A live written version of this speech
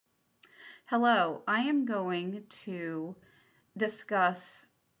Hello, I am going to discuss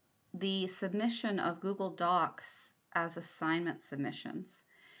the submission of Google Docs as assignment submissions.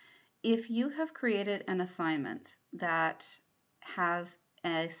 If you have created an assignment that has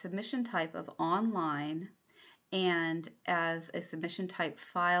a submission type of online and as a submission type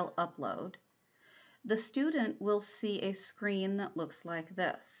file upload, the student will see a screen that looks like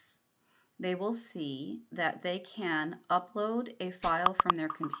this. They will see that they can upload a file from their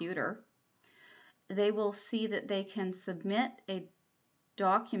computer. They will see that they can submit a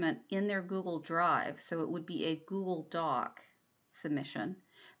document in their Google Drive, so it would be a Google Doc submission.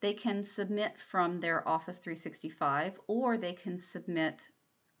 They can submit from their Office 365, or they can submit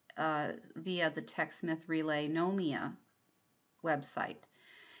via the TechSmith Relay Nomia website,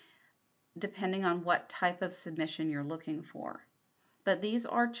 depending on what type of submission you're looking for. But these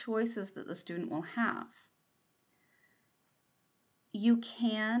are choices that the student will have. You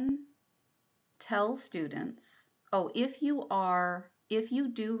can tell students, if you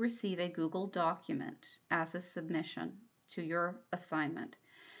do receive a Google document as a submission to your assignment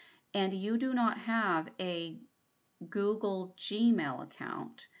and you do not have a Google Gmail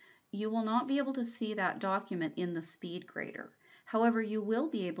account, you will not be able to see that document in the SpeedGrader. However, you will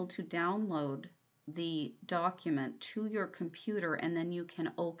be able to download the document to your computer and then you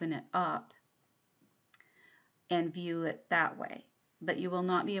can open it up and view it that way. But you will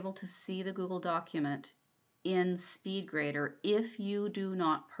not be able to see the Google document in SpeedGrader if you do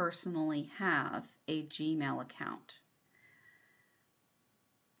not personally have a Gmail account.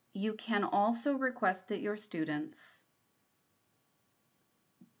 You can also request that your students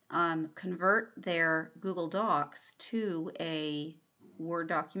convert their Google Docs to a Word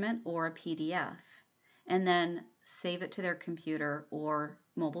document or a PDF and then save it to their computer or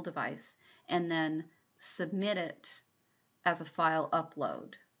mobile device and then submit it as a file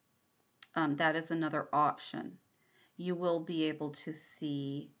upload. That is another option. You will be able to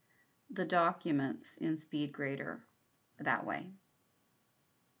see the documents in SpeedGrader that way.